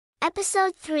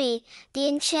Episode 3, The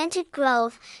Enchanted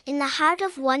Grove. In the heart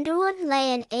of Wonderwood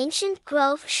lay an ancient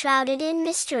grove shrouded in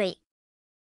mystery.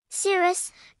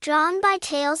 Cirrus, drawn by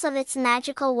tales of its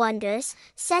magical wonders,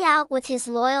 set out with his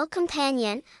loyal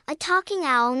companion, a talking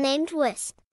owl named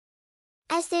Wisp.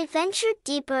 As they ventured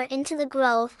deeper into the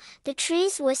grove, the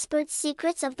trees whispered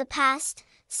secrets of the past.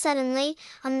 Suddenly,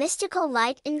 a mystical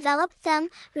light enveloped them,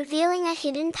 revealing a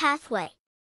hidden pathway.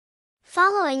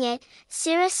 Following it,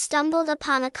 Cirrus stumbled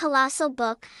upon a colossal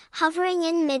book, hovering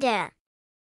in midair.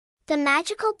 The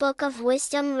magical book of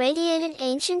wisdom radiated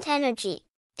ancient energy.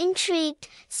 Intrigued,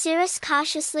 Cirrus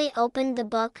cautiously opened the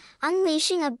book,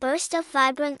 unleashing a burst of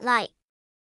vibrant light.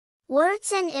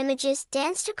 Words and images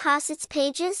danced across its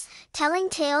pages, telling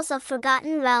tales of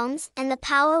forgotten realms and the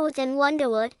power within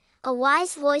Wonderwood. A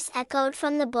wise voice echoed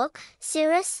from the book,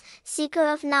 "Cirrus, seeker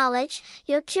of knowledge,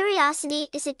 your curiosity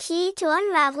is a key to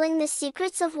unraveling the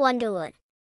secrets of Wonderwood.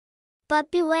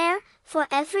 But beware, for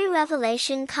every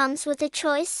revelation comes with a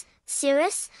choice."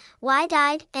 Cirrus,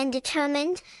 wide-eyed and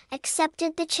determined,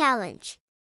 accepted the challenge.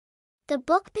 The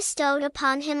book bestowed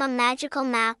upon him a magical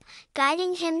map,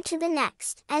 guiding him to the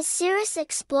next. As Cirrus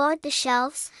explored the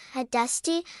shelves, a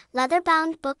dusty,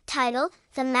 leather-bound book titled,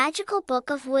 "The Magical Book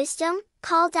of Wisdom,"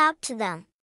 called out to them.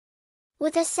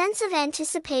 With a sense of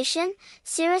anticipation,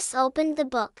 Cirrus opened the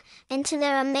book, and to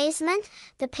their amazement,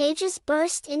 the pages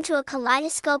burst into a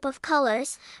kaleidoscope of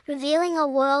colors, revealing a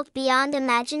world beyond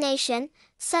imagination.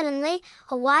 Suddenly,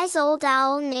 a wise old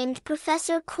owl named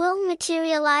Professor Quill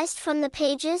materialized from the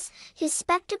pages, his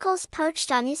spectacles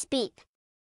perched on his beak.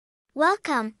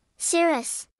 "Welcome,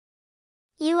 Cirrus.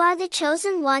 You are the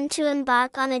chosen one to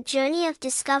embark on a journey of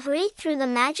discovery through the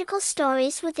magical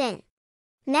stories within."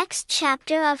 Next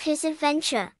chapter of his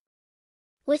adventure.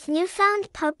 With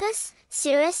newfound purpose,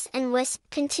 Cirrus and Wisp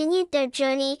continued their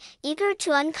journey, eager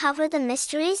to uncover the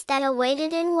mysteries that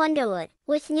awaited in Wonderwood.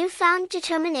 With newfound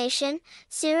determination,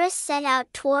 Cirrus set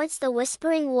out towards the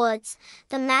Whispering Woods,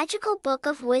 the magical book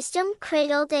of wisdom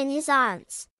cradled in his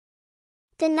arms.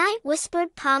 The night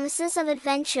whispered promises of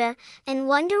adventure, and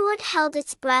Wonderwood held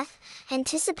its breath,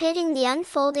 anticipating the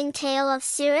unfolding tale of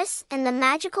Cirrus and the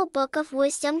magical book of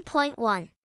wisdom. Point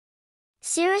 1.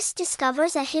 Cirrus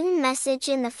discovers a hidden message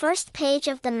in the first page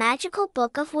of the magical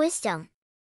book of wisdom.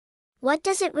 What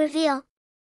does it reveal?